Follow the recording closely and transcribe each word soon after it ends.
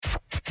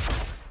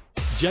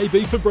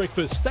JB for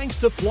breakfast thanks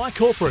to Fly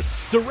Corporate.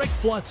 Direct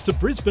flights to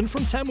Brisbane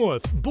from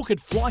Tamworth. Book at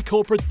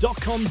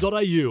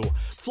flycorporate.com.au.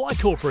 Fly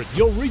Corporate,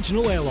 your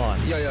regional airline.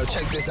 Yo,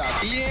 check this out.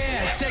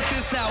 Yeah, check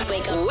this out.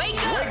 Wake up. Wake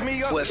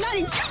me up with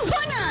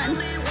 92.9.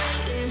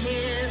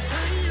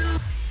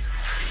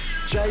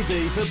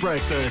 JB for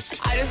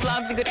breakfast. I just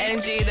love the good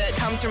energy that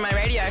comes from my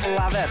radio.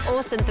 Love it.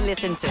 Awesome to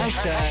listen to.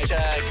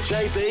 Hashtag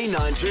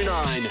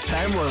JB929.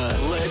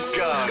 Tamworth. Let's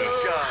go.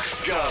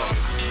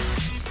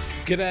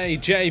 G'day,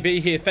 JB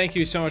here. Thank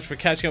you so much for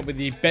catching up with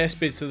the best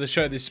bits of the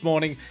show this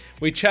morning.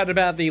 We chat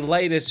about the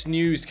latest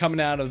news coming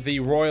out of the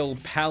Royal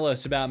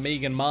Palace about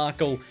Meghan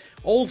Markle.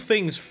 All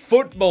things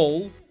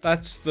football,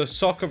 that's the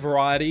soccer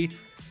variety,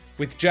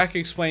 with Jack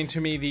explained to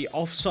me the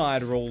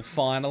offside rule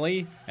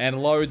finally,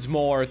 and loads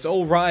more. It's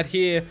all right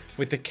here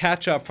with the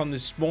catch-up from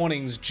this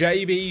morning's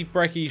JB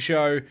Brecky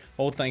show,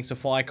 all thanks to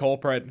Fly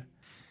Corporate.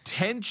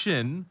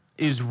 Tension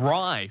is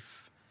rife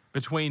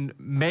between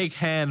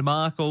Meghan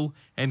Markle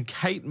and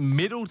Kate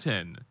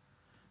Middleton.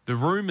 The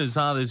rumours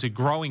are there's a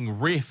growing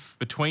rift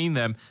between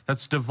them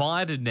that's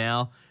divided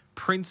now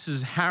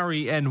Princes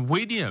Harry and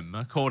William,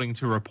 according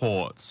to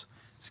reports.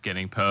 It's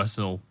getting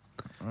personal.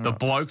 The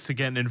blokes are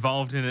getting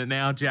involved in it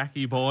now,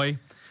 Jackie boy.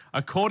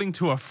 According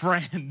to a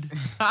friend...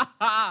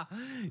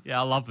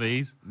 Yeah, I love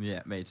these.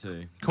 Yeah, me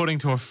too. According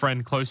to a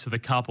friend close to the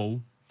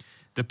couple,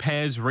 the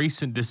pair's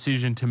recent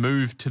decision to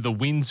move to the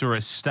Windsor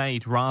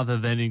estate rather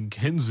than in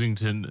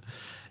Kensington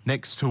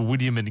next to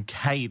William and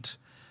Kate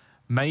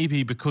may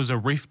be because a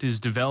rift is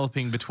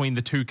developing between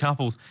the two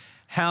couples.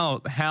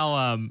 How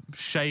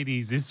shady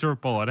is this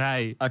report,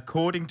 hey?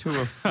 According to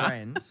a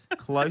friend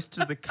close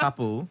to the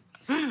couple...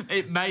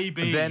 It may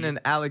be. Then an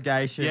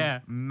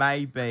allegation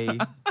may be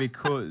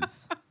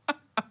because...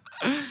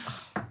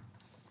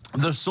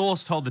 The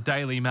source told the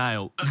Daily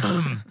Mail,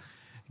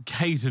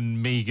 Kate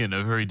and Meghan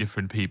are very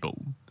different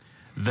people.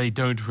 They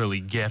don't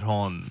really get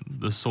on,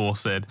 the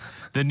source said.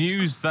 The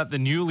news that the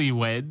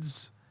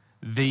newlyweds,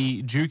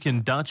 the Duke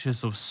and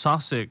Duchess of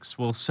Sussex,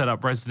 will set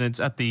up residence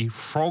at the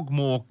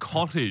Frogmore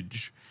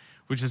Cottage,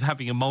 which is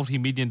having a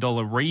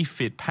multi-million-dollar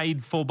refit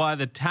paid for by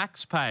the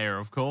taxpayer,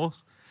 of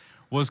course,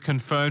 was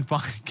confirmed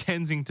by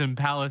Kensington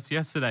Palace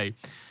yesterday.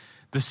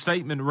 The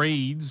statement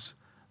reads,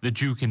 the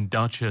Duke and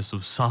Duchess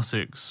of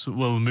Sussex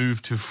will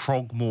move to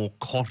Frogmore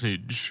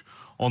Cottage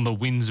on the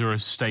Windsor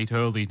estate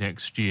early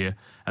next year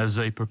as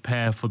they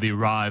prepare for the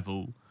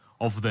arrival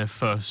of their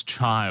first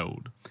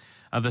child.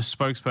 The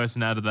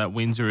spokesperson added that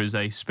Windsor is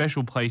a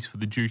special place for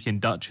the Duke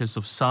and Duchess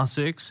of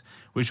Sussex,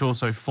 which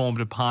also formed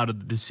a part of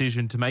the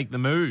decision to make the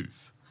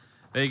move.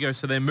 There you go.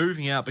 So they're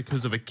moving out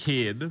because of a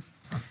kid,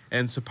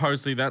 and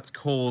supposedly that's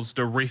caused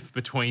a rift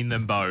between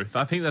them both.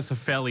 I think that's a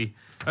fairly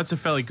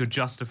good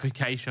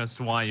justification as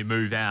to why you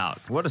move out.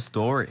 What a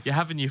story. You're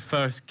having your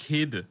first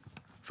kid,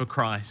 for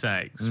Christ's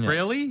sakes. Yeah.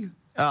 Really?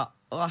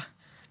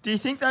 Do you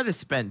think they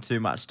just spent too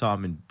much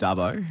time in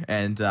Dubbo?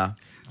 And,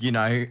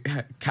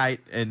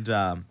 Kate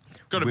and...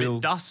 Got a Will,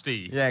 bit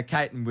dusty. Yeah,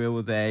 Kate and Will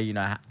were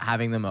there,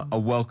 having them a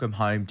welcome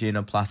home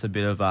dinner plus a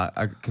bit of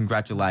a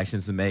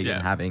congratulations to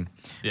Meghan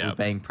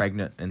being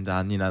pregnant. And,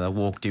 they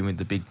walked in with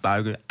the big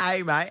bogan.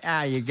 Hey, mate,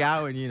 how you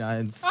going?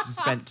 And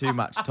spent too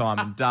much time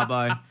in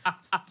Dubbo.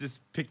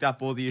 Just picked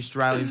up all the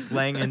Australian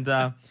slang.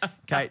 And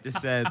Kate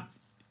just said,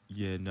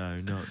 yeah,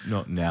 no,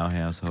 not in our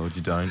household.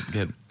 You don't.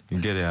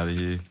 Get out of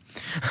here.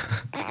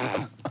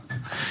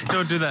 You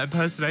want to do that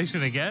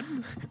impersonation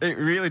again? It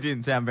really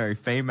didn't sound very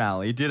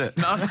female-y, did it?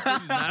 No, it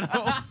didn't at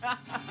all.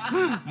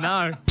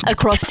 No.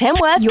 Across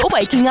Tamworth, you're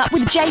waking up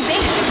with JB.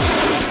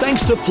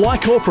 Thanks to Fly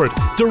Corporate.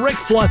 Direct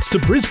flights to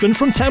Brisbane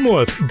from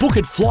Tamworth. Book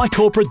at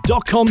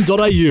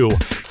flycorporate.com.au.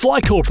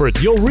 Fly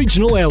Corporate, your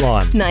regional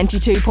airline.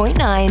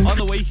 92.9. On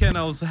the weekend,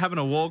 I was having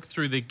a walk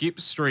through the Gipp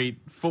Street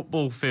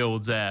football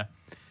fields there,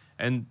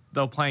 and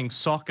they were playing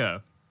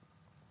soccer.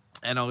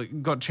 And I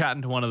got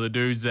chatting to one of the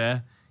dudes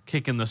there,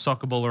 kicking the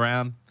soccer ball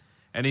around.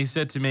 And he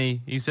said to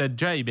me,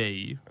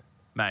 JB,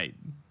 mate,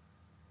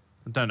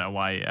 I don't know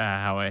why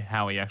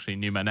how he actually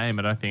knew my name.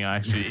 I don't think I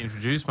actually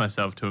introduced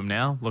myself to him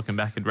now, looking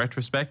back in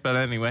retrospect. But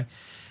anyway,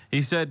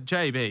 he said,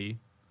 JB,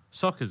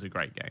 soccer's a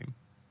great game.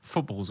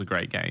 Football's a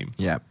great game.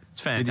 Yeah.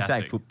 It's fantastic. Did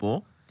he say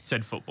football?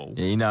 Said football.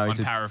 Yeah, I'm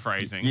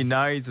paraphrasing.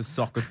 He's a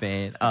soccer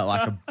fan,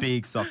 like a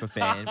big soccer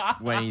fan,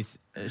 when he's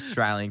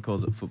Australian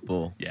calls it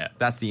football. Yeah.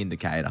 That's the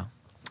indicator.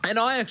 And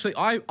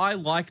I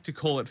like to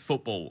call it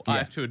football, I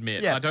have to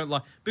admit. Yeah. I don't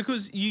like...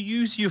 Because you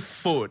use your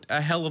foot a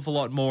hell of a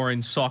lot more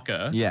in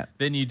soccer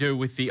than you do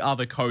with the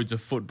other codes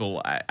of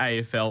football,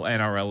 AFL,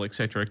 NRL,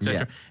 etc.,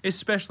 etc.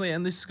 Especially,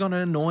 and this is going to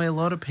annoy a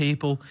lot of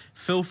people,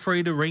 feel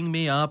free to ring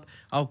me up.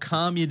 I'll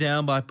calm you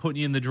down by putting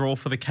you in the draw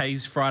for the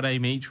K's Friday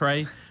meat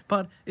tray.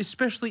 But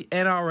especially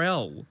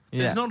NRL.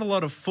 There's not a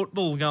lot of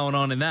football going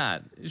on in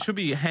that. It should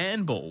be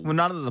handball. Well,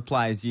 none of the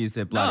players use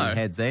their bloody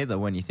heads either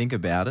when you think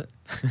about it.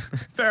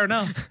 Fair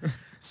enough.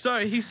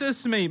 So he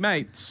says to me,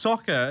 mate,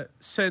 soccer,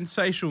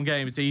 sensational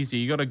game. It's easy.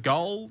 You got a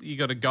goal, you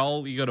got a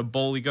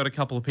ball, you got a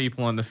couple of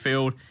people on the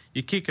field.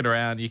 You kick it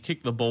around, you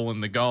kick the ball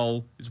in the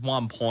goal. It's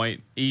 1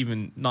 point,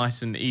 even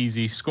nice and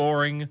easy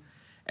scoring.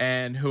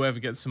 and whoever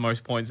gets the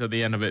most points at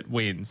the end of it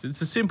wins.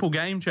 It's a simple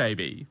game,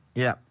 JB.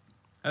 Yeah.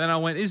 And then I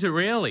went, is it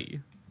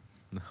really?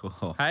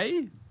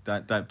 Hey?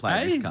 Don't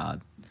play this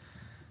card.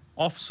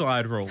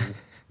 Offside rule.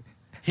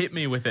 Hit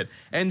me with it.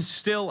 And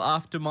still,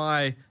 after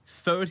my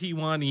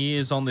 31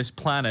 years on this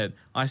planet,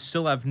 I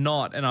still have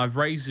not, and I've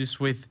raised this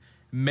with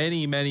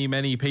many, many,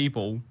 many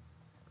people,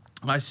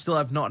 I still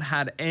have not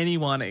had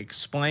anyone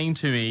explain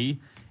to me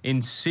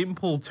in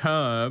simple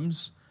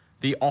terms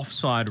the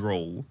offside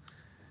rule.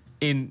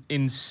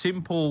 In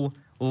simple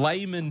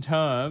layman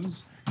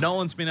terms, no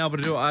one's been able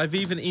to do it. I've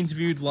even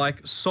interviewed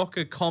like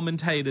soccer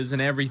commentators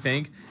and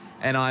everything,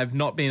 and I've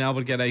not been able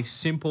to get a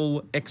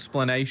simple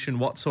explanation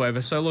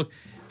whatsoever. So look,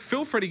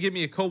 feel free to give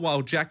me a call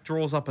while Jack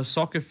draws up a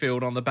soccer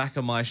field on the back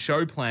of my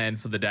show plan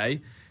for the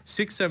day.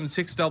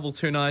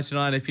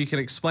 676-2299. If you can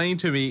explain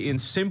to me in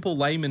simple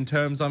layman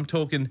terms, I'm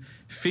talking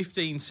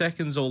 15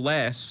 seconds or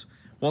less,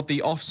 what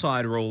the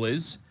offside rule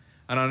is.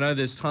 And I know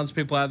there's tons of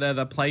people out there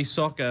that play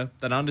soccer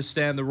that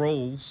understand the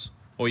rules,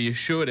 or you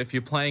should if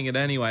you're playing it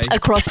anyway.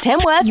 Across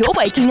Tamworth, you're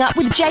waking up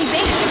with JB.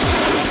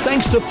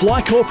 Thanks to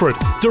Fly Corporate.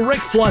 Direct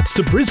flights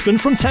to Brisbane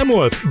from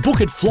Tamworth.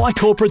 Book at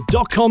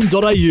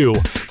flycorporate.com.au.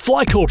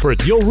 Fly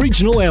Corporate, your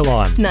regional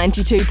airline.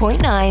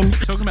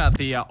 92.9. Talking about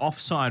the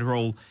offside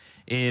rule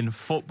in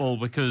football,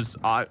 because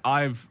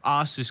I've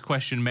asked this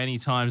question many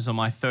times on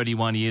my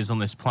 31 years on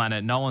this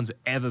planet. No one's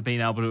ever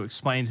been able to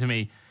explain to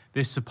me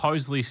this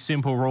supposedly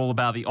simple rule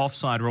about the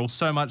offside rule.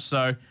 So much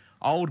so,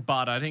 old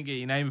Bud, I didn't get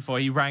your name before,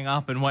 he rang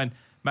up and went,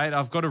 mate,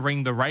 I've got to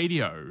ring the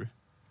radio.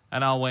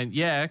 And I went,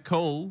 yeah,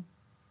 cool.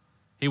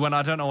 He went,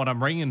 I don't know what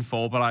I'm ringing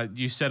for, but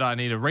you said I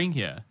need to ring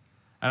you.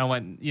 And I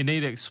went, you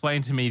need to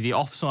explain to me the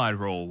offside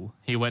rule.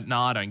 He went,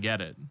 no, I don't get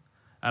it.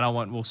 And I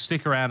went, well,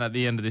 stick around at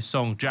the end of this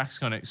song. Jack's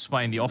going to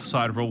explain the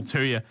offside rule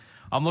to you.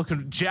 I'm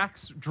looking,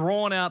 Jack's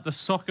drawn out the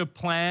soccer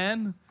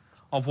plan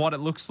of what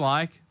it looks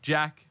like.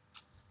 Jack,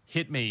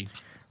 hit me.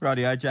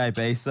 Rightio,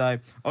 JB. So,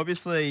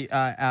 obviously,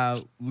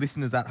 our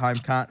listeners at home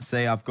can't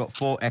see I've got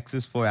 4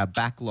 X's for our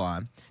back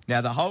line.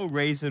 Now, the whole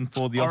reason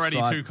for the already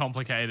offside... too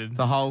complicated.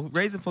 The whole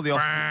reason for the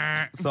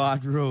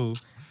offside rule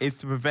is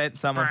to prevent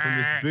someone from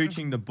just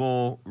booting the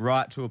ball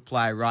right to a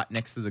player right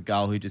next to the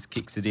goal who just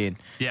kicks it in.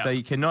 Yep. So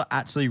you cannot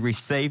actually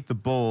receive the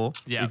ball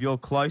Yep. if you're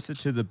closer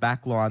to the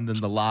back line than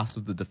the last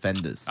of the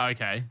defenders.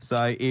 Okay.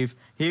 So if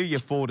here are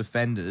your 4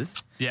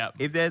 defenders, Yep.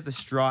 if there's a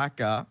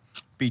striker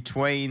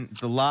between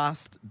the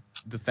last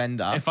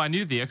defender... If I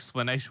knew the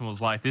explanation was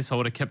like this, I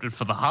would have kept it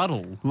for the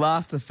huddle.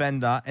 Last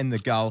defender and the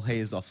goal, he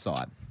is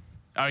offside.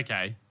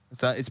 Okay.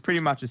 So it's pretty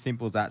much as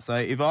simple as that. So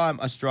if I'm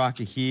a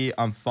striker here,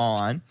 I'm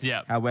fine.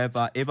 Yep.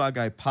 However, if I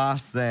go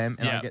past them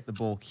and I Yep. get the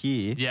ball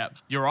here, Yep.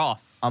 You're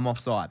off. I'm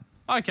offside.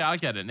 Okay, I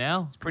get it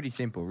now. It's pretty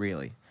simple,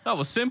 really. That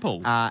was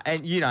simple.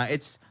 And, you know,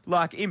 it's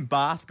like in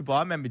basketball.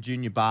 I remember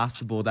junior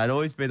basketball. There'd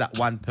always be that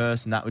one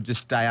person that would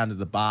just stay under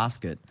the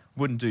basket,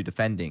 wouldn't do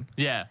defending.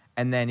 Yeah.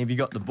 And then if you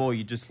got the ball,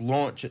 you just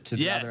launch it to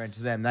the Yes. other end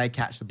to them. They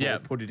catch the ball,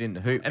 Yep. put it in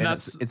the hoop, and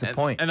that's it's a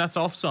point. And that's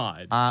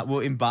offside. Well,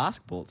 in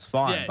basketball, it's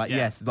fine. Yeah, but yeah.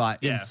 yes, like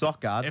Yeah. in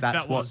soccer, If that's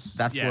that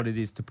was- yeah. what it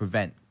is to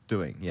prevent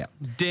doing. Yeah.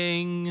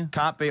 Ding.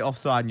 Can't be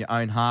offside in your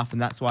own half,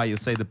 and that's why you'll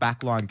see the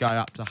back line go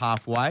up to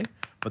halfway,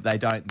 but they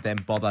don't then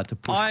bother to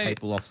push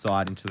people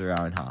offside into their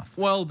own half.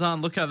 Well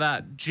done. Look at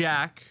that.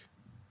 Jack,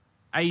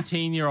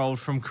 18-year-old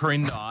from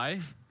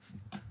Corindi,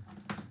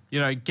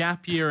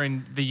 gap year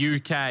in the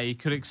UK,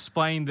 could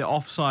explain the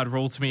offside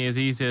rule to me as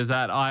easy as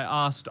that. I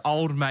asked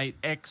old mate,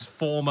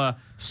 ex-former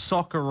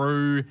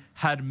Socceroo,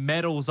 had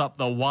medals up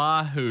the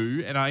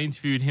wahoo, and I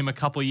interviewed him a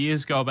couple of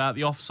years ago about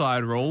the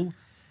offside rule.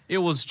 It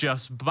was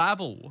just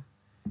babble.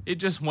 It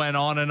just went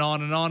on and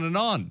on and on and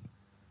on.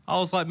 I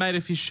was like, mate,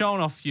 if you're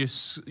showing off your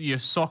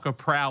soccer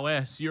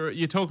prowess,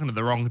 you're talking to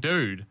the wrong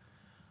dude.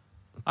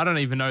 I don't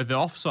even know the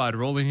offside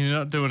rule, and you're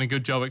not doing a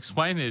good job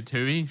explaining it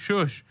to me.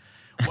 Shush.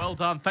 Well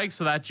done. Thanks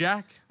for that,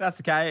 Jack. That's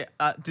okay.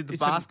 Did the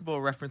basketball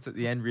reference at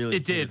the end really?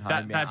 It did.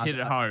 That hit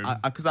it home.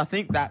 Because I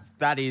think that's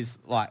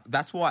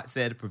why it's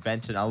there to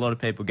prevent it. A lot of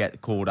people get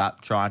caught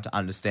up trying to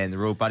understand the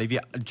rule, but if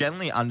you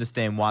generally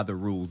understand why the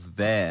rule's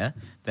there,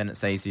 then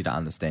it's easy to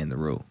understand the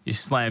rule. You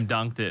slam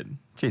dunked it.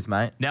 Cheers,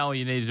 mate. Now all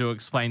you need to do is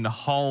explain the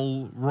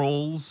whole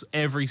rules,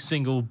 every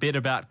single bit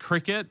about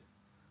cricket,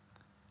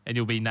 and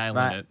you'll be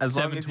nailing it. As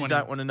long as you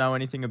don't want to know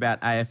anything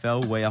about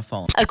AFL, we are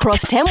fine.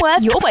 Across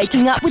Tamworth, you're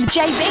waking up with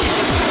JB.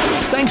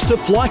 Thanks to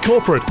Fly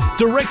Corporate.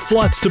 Direct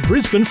flights to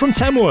Brisbane from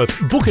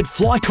Tamworth. Book at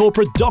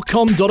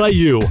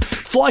flycorporate.com.au.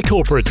 Fly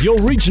Corporate, your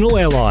regional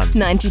airline.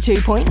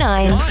 92.9.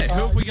 Hi,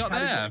 who have we got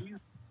there?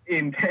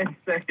 In 10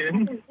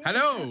 seconds.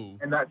 Hello.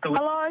 And that's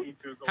Hello.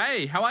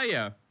 Hey, how are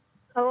you?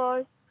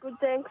 Hello. Good,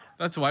 thanks.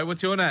 That's the way.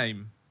 What's your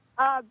name?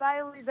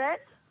 Bailey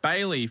Bet.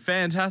 Bailey.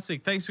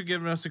 Fantastic. Thanks for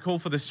giving us a call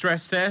for the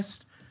stress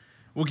test.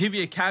 We'll give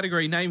you a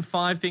category. Name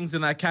 5 things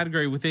in that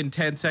category within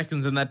 10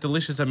 seconds, and that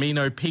delicious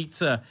Amino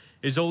pizza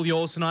is all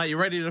yours tonight. You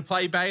ready to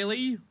play,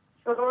 Bailey?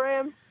 Sure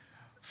am.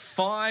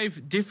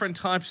 5 different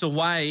types of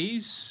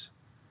ways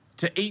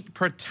to eat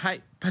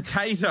potato.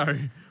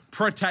 Potato,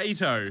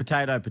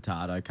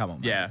 come on,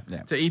 mate. Yeah,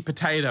 to eat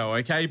potato,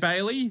 okay,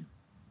 Bailey?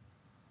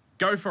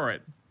 Go for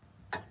it.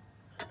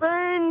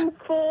 Spoon,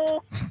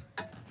 fork,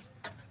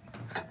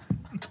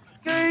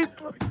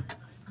 scoop,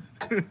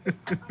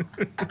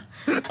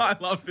 I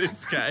love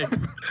this game.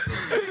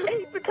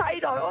 eat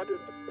potato. I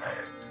just...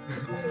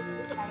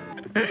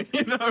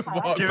 You know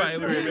what, Give it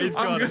to Bailey? him. He's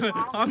got it.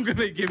 I'm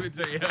gonna give it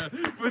to you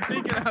for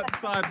thinking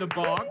outside the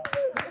box.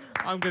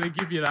 I'm gonna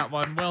give you that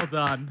one. Well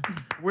done.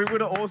 We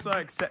would have also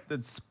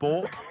accepted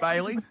spork,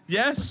 Bailey.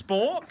 Yes,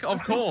 spork,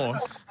 of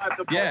course.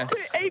 Yes.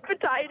 Eat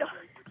potato.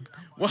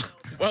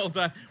 Well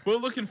done. We're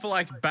looking for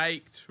like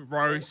baked,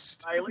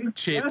 roast,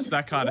 chips,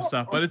 that kind of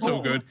stuff, but it's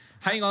all good.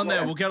 Hang on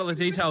there. We'll get all the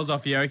details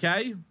off you,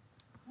 okay?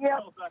 Yeah.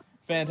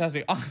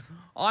 Fantastic.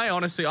 I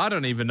honestly, I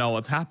don't even know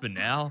what's happened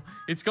now.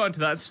 It's gotten to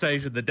that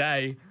stage of the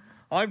day.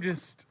 I'm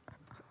just...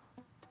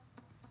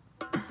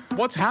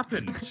 What's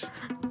happened?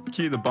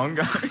 Cue the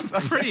bongos.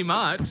 Pretty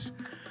much.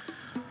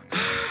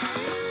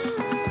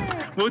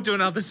 We'll do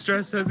another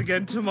stress test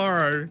again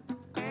tomorrow.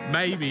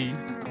 Maybe.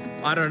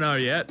 I don't know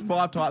yet.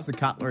 5 types of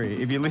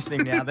cutlery. If you're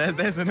listening now,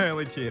 there's an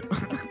early tip.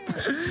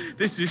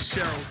 This is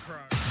Cheryl Crow.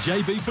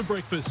 JB for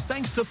breakfast,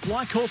 thanks to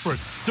Fly Corporate.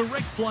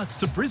 Direct flights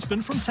to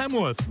Brisbane from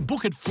Tamworth.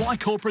 Book at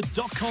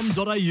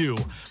flycorporate.com.au.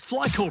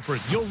 Fly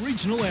Corporate, your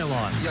regional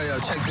airline. Yo,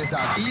 check this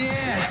out.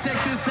 Yeah, check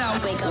this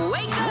out. Wake up,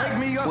 wake up. Wake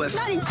me up with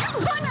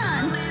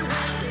 92.9.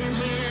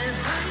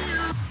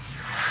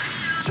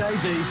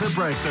 JB for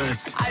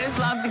breakfast. I just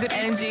love the good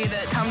energy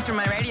that comes from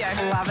my radio.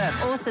 Love it.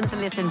 Awesome to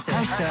listen to.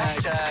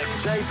 Hashtag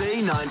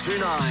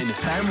JB929.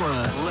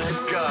 Tamworth.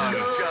 Let's go.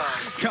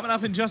 Coming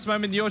up in just a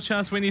moment, your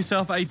chance to win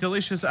yourself a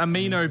delicious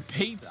amino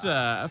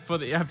pizza for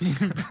the...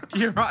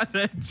 You're right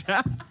there,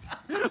 Jack.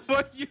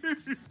 Were you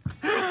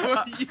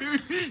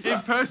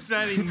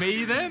impersonating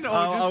me then,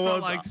 or just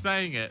not like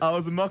saying it? I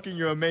was mocking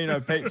your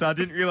amino pizza. I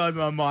didn't realise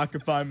my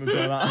microphone was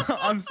on.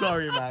 I'm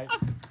sorry, mate.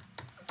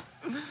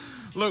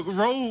 Look,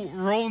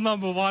 rule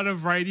number 1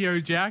 of Radio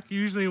Jack,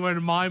 usually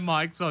when my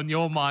mic's on,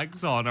 your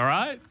mic's on, all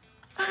right?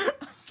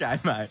 Okay,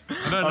 mate.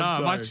 I don't know.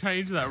 I might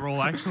change that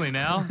rule actually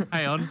now.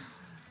 Hang on.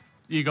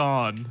 You go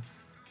on.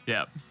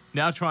 Yep.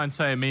 Now try and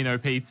say amino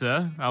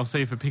pizza. I'll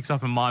see if it picks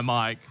up in my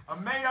mic.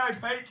 Amino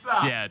pizza!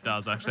 Yeah, it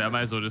does actually. I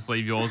may as well just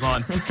leave yours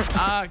on.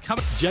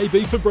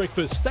 JB for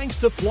breakfast, thanks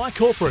to Fly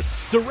Corporate.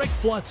 Direct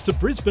flights to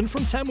Brisbane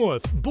from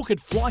Tamworth. Book at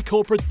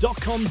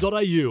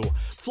flycorporate.com.au.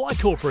 Fly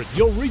Corporate,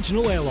 your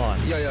regional airline.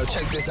 Yo,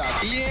 check this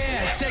out.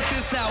 Yeah, check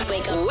this out.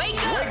 Wake up,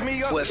 wake up. Wake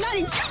me up with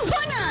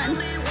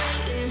 92.9.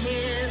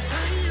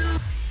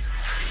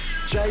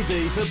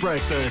 JB for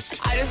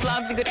breakfast. I just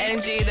love the good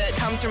energy that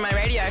comes from my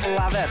radio.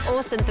 Love it.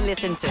 Awesome to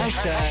listen to.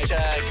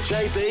 Hashtag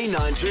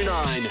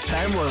JB929.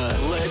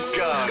 Tamworth. Let's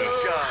go.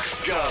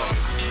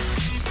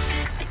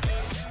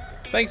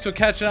 Thanks for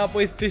catching up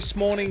with this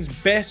morning's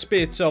best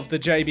bits of the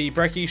JB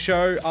Brekkie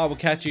Show. I will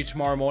catch you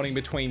tomorrow morning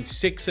between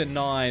 6 and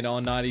 9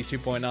 on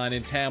 92.9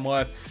 in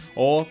Tamworth.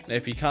 Or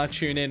if you can't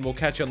tune in, we'll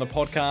catch you on the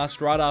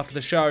podcast right after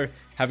the show.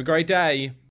 Have a great day.